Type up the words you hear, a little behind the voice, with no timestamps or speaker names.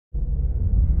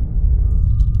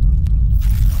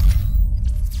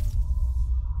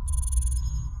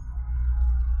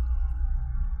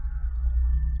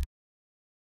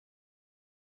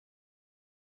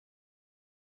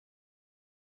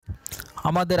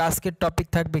আমাদের আজকের টপিক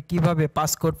থাকবে কিভাবে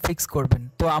পাসকোড ফিক্স করবেন।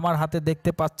 তো আমার হাতে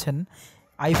দেখতে পাচ্ছেন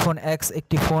আইফোন এক্স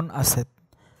একটি ফোন আছে।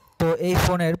 তো এই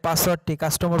ফোনের পাসওয়ার্ডটি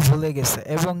কাস্টমার ভুলে গেছে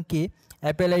এবং কি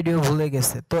অ্যাপেল আইডিও ভুলে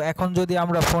গেছে। তো এখন যদি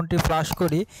আমরা ফোনটি ফ্ল্যাশ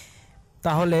করি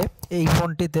তাহলে এই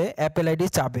ফোনটিতে অ্যাপেল আইডি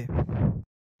চাবে।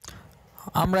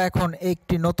 আমরা এখন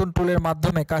একটি নতুন টুলের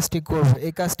মাধ্যমে কাজটি করব।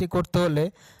 এই কাজটি করতে হলে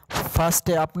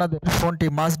ফার্স্টে আপনাদের ফোনটি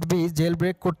মাস্ট বি জেল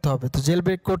ব্রেক করতে হবে। তো জেল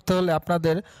ব্রেক করতে হলে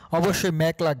আপনাদের অবশ্যই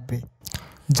ম্যাক লাগবে।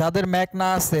 যাদের ম্যাক না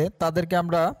আছে তাদেরকে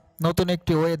আমরা নতুন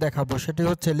একটি ওয়ে দেখাবো, সেটি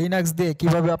হচ্ছে লিনাক্স দিয়ে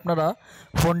কিভাবে আপনারা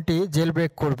ফোনটি জেল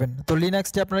ব্রেক করবেন। তো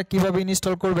লিনাক্সটি আপনারা কিভাবে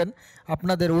ইনস্টল করবেন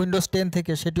আপনাদের উইন্ডোজ 10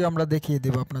 থেকে সেটিও আমরা দেখিয়ে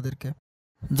দেব আপনাদেরকে।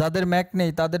 যাদের ম্যাক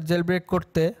নেই তাদের জেল ব্রেক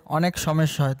করতে অনেক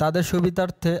সমস্যা হয়, তাদের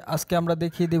সুবিধার্থে আজকে আমরা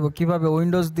দেখিয়ে দেব কিভাবে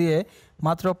উইন্ডোজ দিয়ে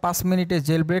মাত্র 5 মিনিটে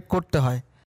জেল ব্রেক করতে হয়।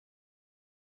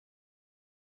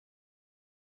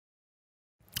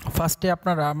 ফার্স্টে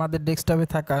আপনারা আমাদের ডেস্কটপে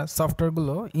থাকা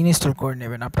সফটওয়্যারগুলো ইনস্টল করে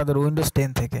নেবেন আপনাদের উইন্ডোজ 10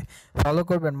 থেকে। ফলো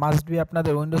করবেন মাস্ট বি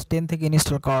আপনাদের উইন্ডোজ 10 থেকে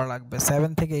ইনস্টল করা লাগবে,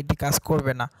 7 থেকে এটি কাজ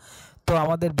করবে না। তো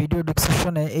আমাদের ভিডিও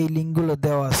ডেসক্রিপশনে এই লিঙ্কগুলো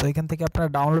দেওয়া আছে, এখান থেকে আপনারা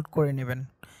ডাউনলোড করে নেবেন।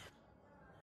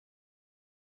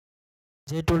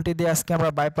 যে টুলটি দিয়ে আজকে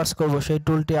আমরা বাইপাস করব সেই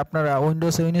টুলটি আপনারা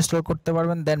উইন্ডোজে ইনস্টল করতে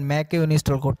পারবেন, দেন ম্যাকেও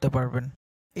ইনস্টল করতে পারবেন।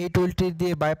 এই টুলটি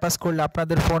দিয়ে বাইপাস করলে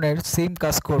আপনাদের ফোনের সিম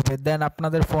কাজ করবে, দেন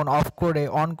আপনাদের ফোন অফ করে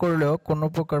অন করলেও কোনো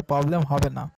প্রকার প্রবলেম হবে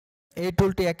না। এই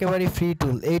টুলটি একেবারেই ফ্রি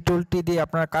টুল। এই টুলটি দিয়ে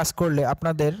আপনারা কাজ করলে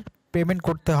আপনাদের পেমেন্ট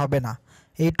করতে হবে না।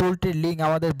 এই টুলটির লিঙ্ক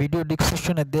আমাদের ভিডিও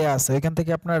ডেসক্রিপশনে দেওয়া আছে, এখান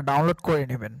থেকে আপনারা ডাউনলোড করে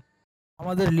নেবেন।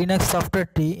 আমাদের লিনাক্স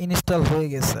সফটওয়্যারটি ইনস্টল হয়ে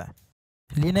গেছে।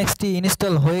 লিনাক্সটি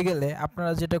ইনস্টল হয়ে গেলে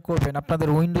আপনারা যেটা করবেন আপনাদের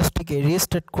উইন্ডোজটিকে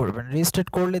রিস্টার্ট করবেন। রিস্টার্ট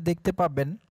করলে দেখতে পাবেন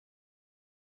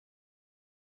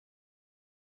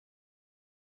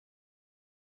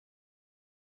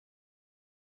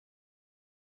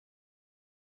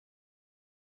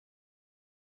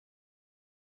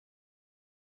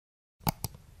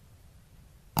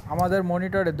আমাদের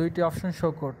মনিটরে দুইটি অপশন শো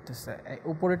করতেছে,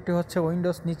 উপরেরটি হচ্ছে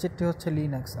উইন্ডোজ, নিচেরটি হচ্ছে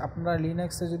লিনাক্স। আপনারা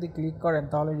লিনাক্সে যদি ক্লিক করেন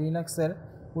তাহলে লিনাক্সের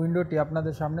উইন্ডোটি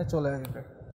আপনাদের সামনে চলে আসবে।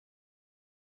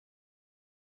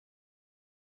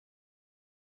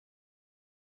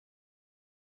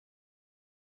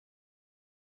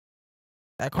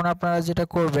 এখন আপনারা যেটা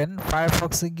করবেন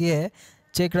ফায়ারফক্সে গিয়ে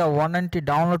চেকরা 190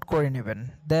 ডাউনলোড করে নেবেন,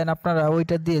 দেন আপনারা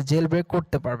ওইটা দিয়ে জেল ব্রেক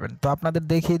করতে পারবেন। তো আপনাদের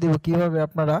দেখিয়ে দেব কিভাবে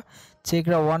আপনারা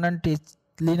চেকরা 190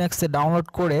 লিনাক্সে ডাউনলোড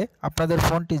করে আপনাদের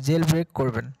ফোনটি জেল ব্রেক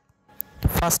করবেন।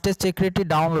 ফার্স্টে চেকরেটি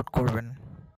ডাউনলোড করবেন।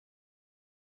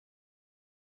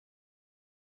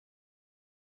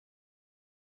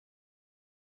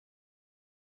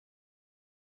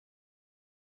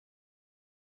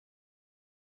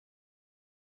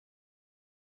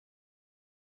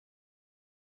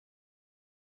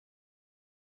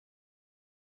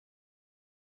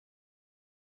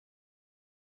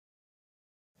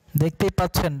 দেখতেই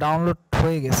পাচ্ছেন ডাউনলোড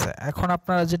হয়ে গেছে। এখন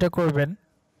আপনারা যেটা করবেন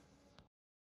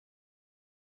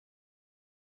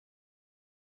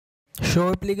শো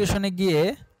অ্যাপ্লিকেশনে গিয়ে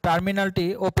টার্মিনালটি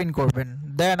ওপেন করবেন,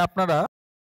 দেন আপনারা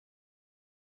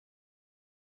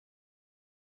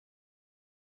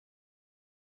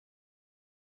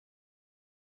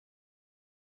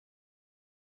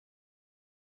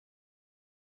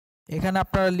এখানে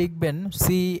আপনারা লিখবেন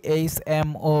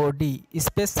CHMOD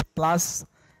space plus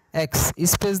X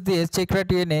space দিয়ে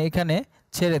চেকরাটি এনে এখানে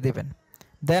ছেড়ে দেবেন,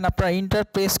 দেন আপনারা ইন্টার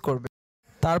প্রেস করবেন।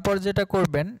 তারপর যেটা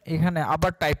করবেন এখানে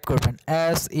আবার টাইপ করবেন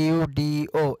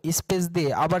SUDO স্পেস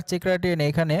দিয়ে আবার চেকরাটি এনে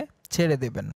এখানে ছেড়ে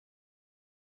দেবেন,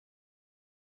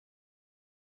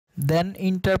 দেন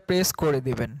ইন্টার প্রেস করে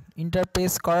দিবেন। ইন্টার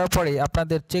প্রেস করার পরে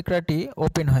আপনাদের চেকরাটি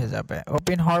ওপেন হয়ে যাবে।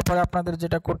 ওপেন হওয়ার পরে আপনাদের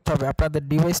যেটা করতে হবে আপনাদের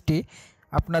ডিভাইসটি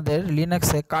আপনাদের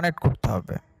লিনাক্সে কানেক্ট করতে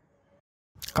হবে।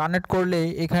 কানেক্ট করলেই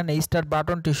এখানে স্টার্ট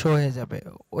বাটনটি শো হয়ে যাবে,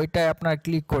 ওইটায় আপনারা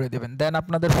ক্লিক করে দেবেন, দেন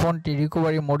আপনাদের ফোনটি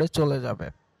রিকভারি মোডে চলে যাবে।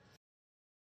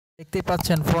 দেখতেই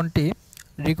পাচ্ছেন ফোনটি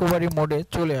রিকভারি মোডে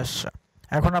চলে আসছে।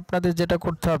 এখন আপনাদের যেটা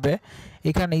করতে হবে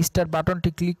এখানে স্টার্ট বাটনটি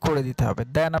ক্লিক করে দিতে হবে,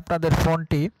 দেন আপনাদের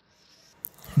ফোনটি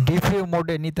ডিফিউ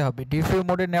মোডে নিতে হবে। ডিফিউ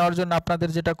মোডে নেওয়ার জন্য আপনাদের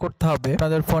যেটা করতে হবে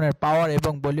আপনাদের ফোনের পাওয়ার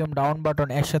এবং ভলিউম ডাউন বাটন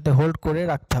একসাথে হোল্ড করে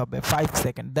রাখতে হবে 5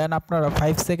 সেকেন্ড, দেন আপনারা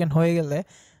 5 সেকেন্ড হয়ে গেলে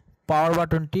পাওয়ার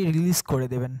বাটনটি রিলিজ করে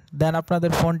দেবেন, দেন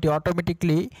আপনাদের ফোনটি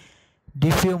অটোমেটিকলি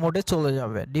ডিফিউ মোডে চলে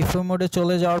যাবে। ডিফিউ মোডে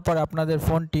চলে যাওয়ার পর আপনাদের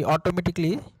ফোনটি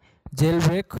অটোমেটিকলি জেল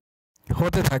ব্রেক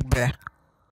হতে থাকবে।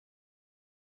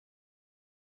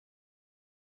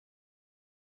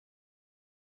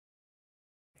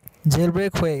 জেল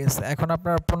ব্রেক হয়ে গেছে। এখন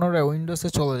আপনারা পুনরায় উইন্ডোজে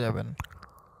চলে যাবেন।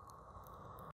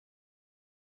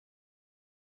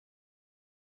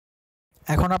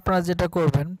 এখন আপনারা যেটা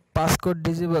করবেন পাসকোড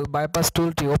ডিসেবল বাইপাস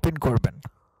টুলটি ওপেন করবেন।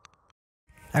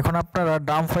 এখন আপনারা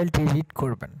ডাম ফাইলটি রিড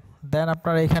করবেন। দেন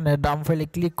আপনারা এখানে ডাম ফাইলে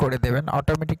ক্লিক করে দেবেন,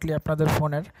 অটোমেটিকলি আপনাদের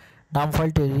ফোনের ডাম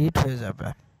ফাইলটি রিড হয়ে যাবে।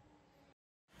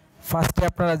 ফার্স্টে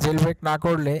আপনারা জেলব্রেক না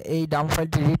করলে এই ডাম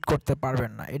ফাইলটি রিড করতে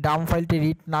পারবেন না। এই ডাম ফাইলটি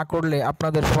রিড না করলে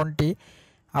আপনাদের ফোনটি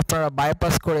আপনারা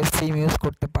বাইপাস করে সিম ইউজ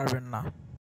করতে পারবেন না।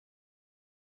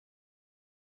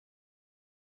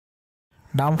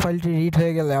 ডাম ফাইলটি রিড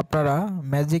হয়ে গেলে আপনারা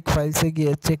ম্যাজিক ফাইলসে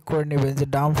গিয়ে চেক করে নেবেন যে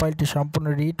ডাম ফাইলটি সম্পূর্ণ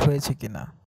রিড হয়েছে কিনা।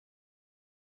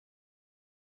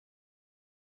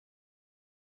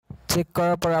 চেক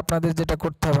করার পর আপনাদের যেটা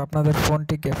করতে হবে, আপনাদের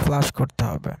ফোনটিকে ফ্ল্যাশ করতে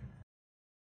হবে।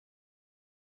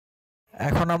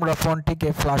 এখন আমরা ফোনটিকে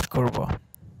ফ্ল্যাশ করব।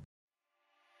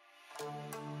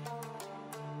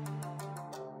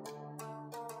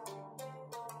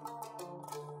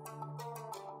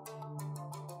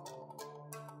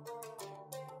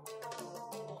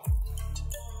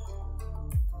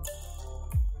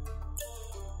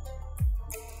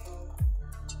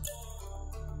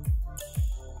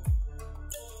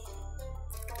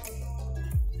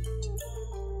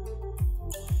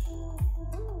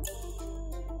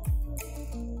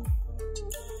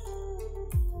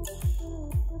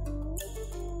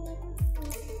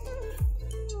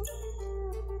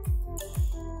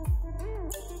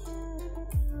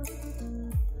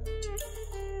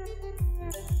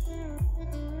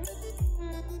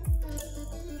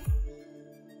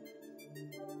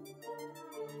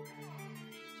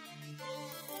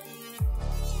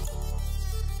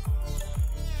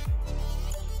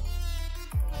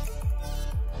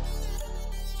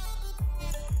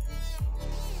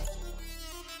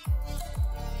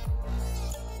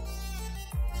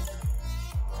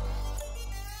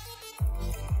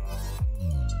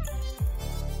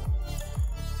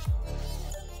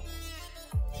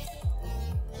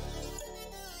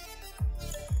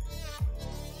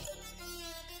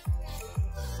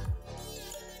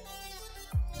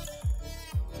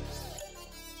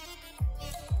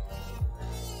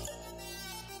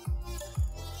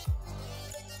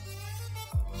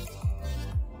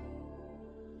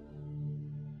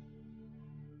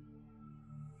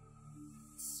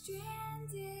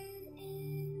 Stranded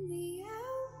in the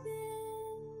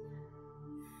open,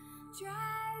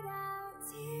 dried out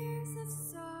tears of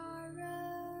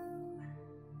sorrow,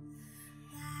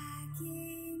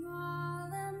 lacking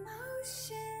all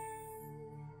emotion,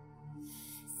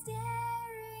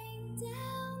 staring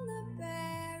down the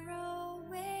barrel,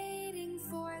 waiting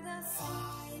for the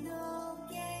final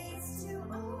gates to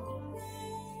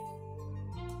open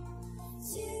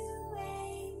to a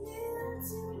new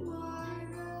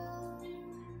tomorrow.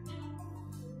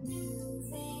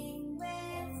 Moving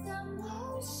with the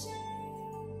motion,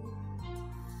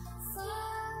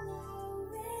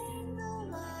 following the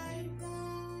light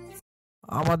guides.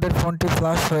 আমাদের ফোনটি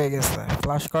flash হয়ে গেছে।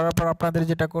 Flash করার পর আপনাদের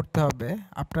যেটা করতে হবে,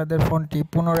 আপনাদের ফোনটি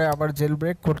পুনরায় আবার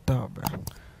জেলব্রেক করতে হবে।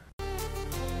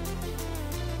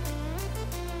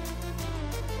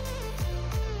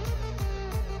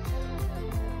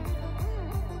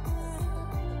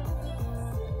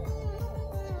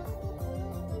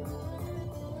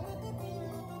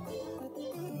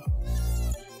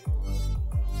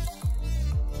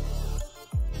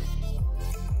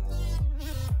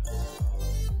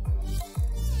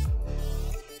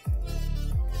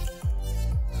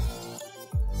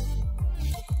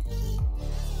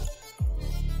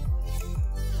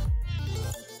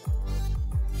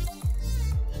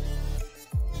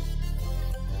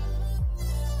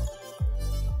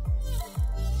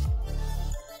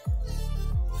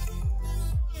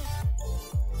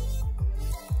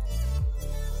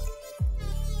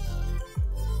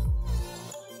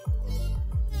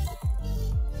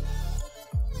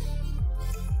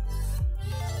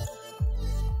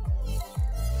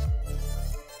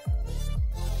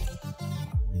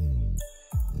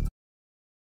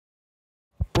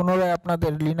 পুনরায়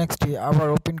আপনাদের লিনাক্সটি আবার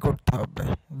ওপেন করতে হবে,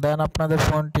 দেন আপনাদের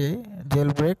ফোনটি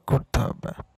জেলব্রেক করতে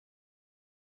হবে।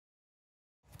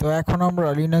 তো এখন আমরা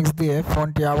লিনাক্স দিয়ে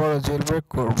ফোনটি আবারও জেলব্রেক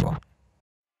করব।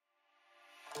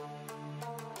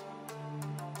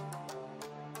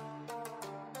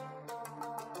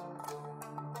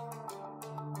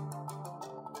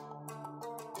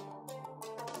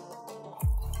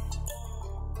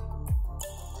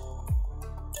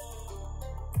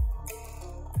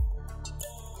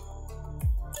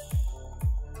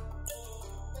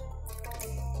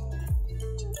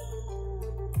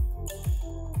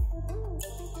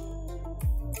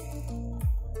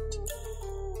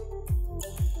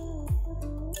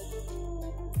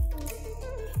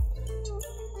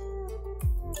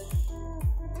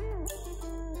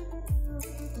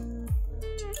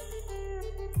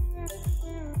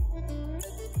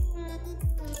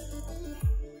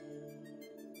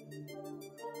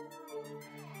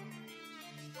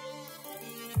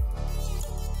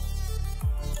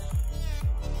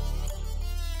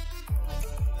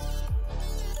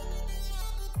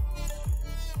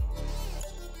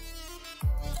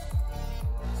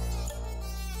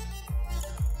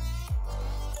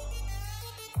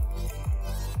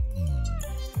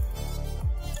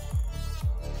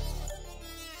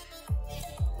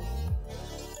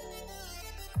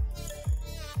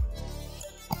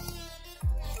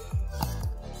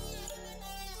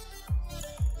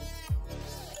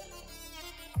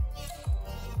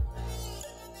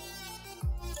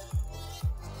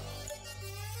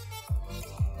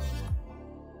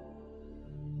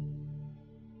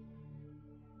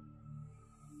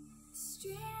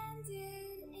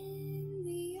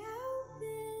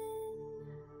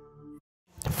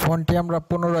 ফোনটি আমরা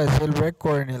পুনরায় জেল ব্রেক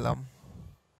করে নিলাম।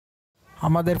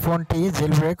 আমাদের ফোনটি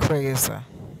জেল ব্রেক হয়ে গেছে।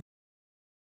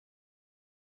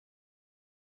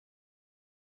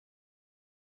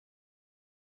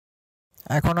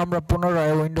 এখন আমরা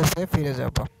পুনরায় উইন্ডোজে ফিরে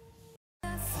যাব।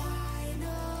 The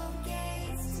final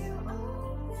gates to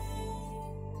open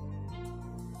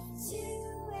to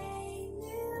a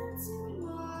new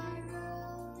tomorrow,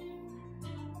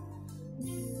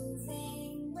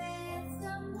 moving with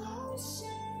the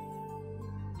motion,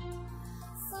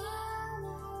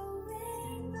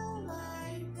 following the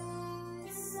light that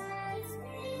sets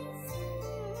me free.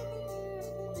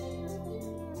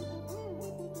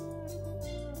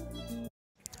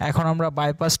 এখন আমরা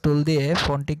বাইপাস টুল দিয়ে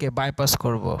ফোনটিকে বাইপাস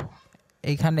করব।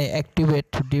 এইখানে অ্যাক্টিভেট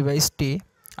ডিভাইসটি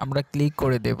আমরা ক্লিক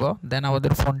করে দেব, দেন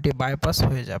আমাদের ফোনটি বাইপাস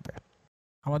হয়ে যাবে।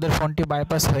 আমাদের ফোনটি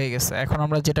বাইপাস হয়ে গেছে। এখন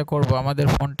আমরা যেটা করব, আমাদের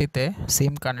ফোনটিতে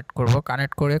সিম কানেক্ট করব,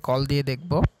 কানেক্ট করে কল দিয়ে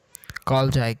দেখব কল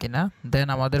যায় কিনা। দেন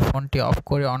আমাদের ফোনটি অফ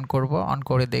করে অন করব, অন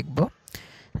করে দেখব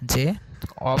যে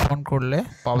অফ অন করলে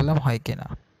প্রবলেম হয় কিনা।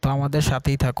 তো আমাদের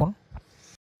সাথেই থাকুন।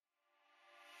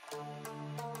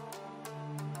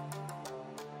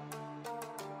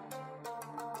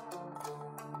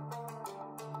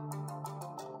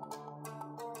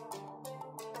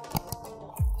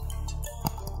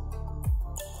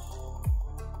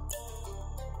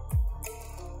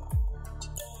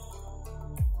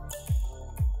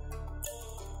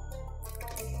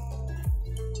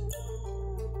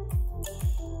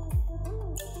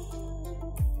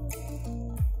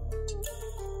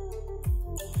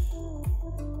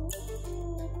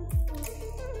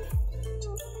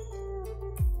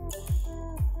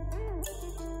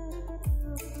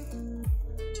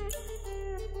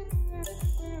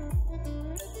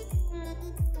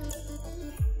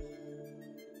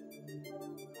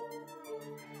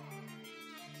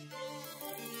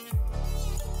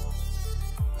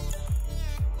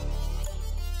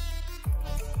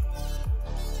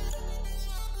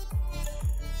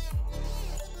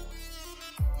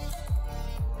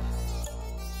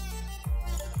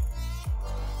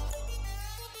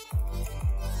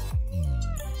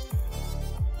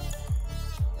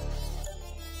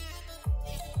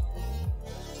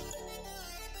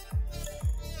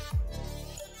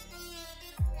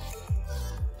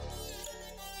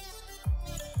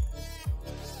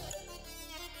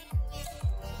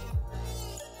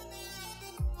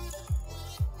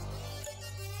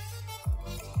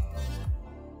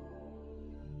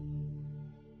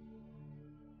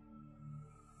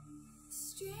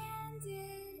 Stranded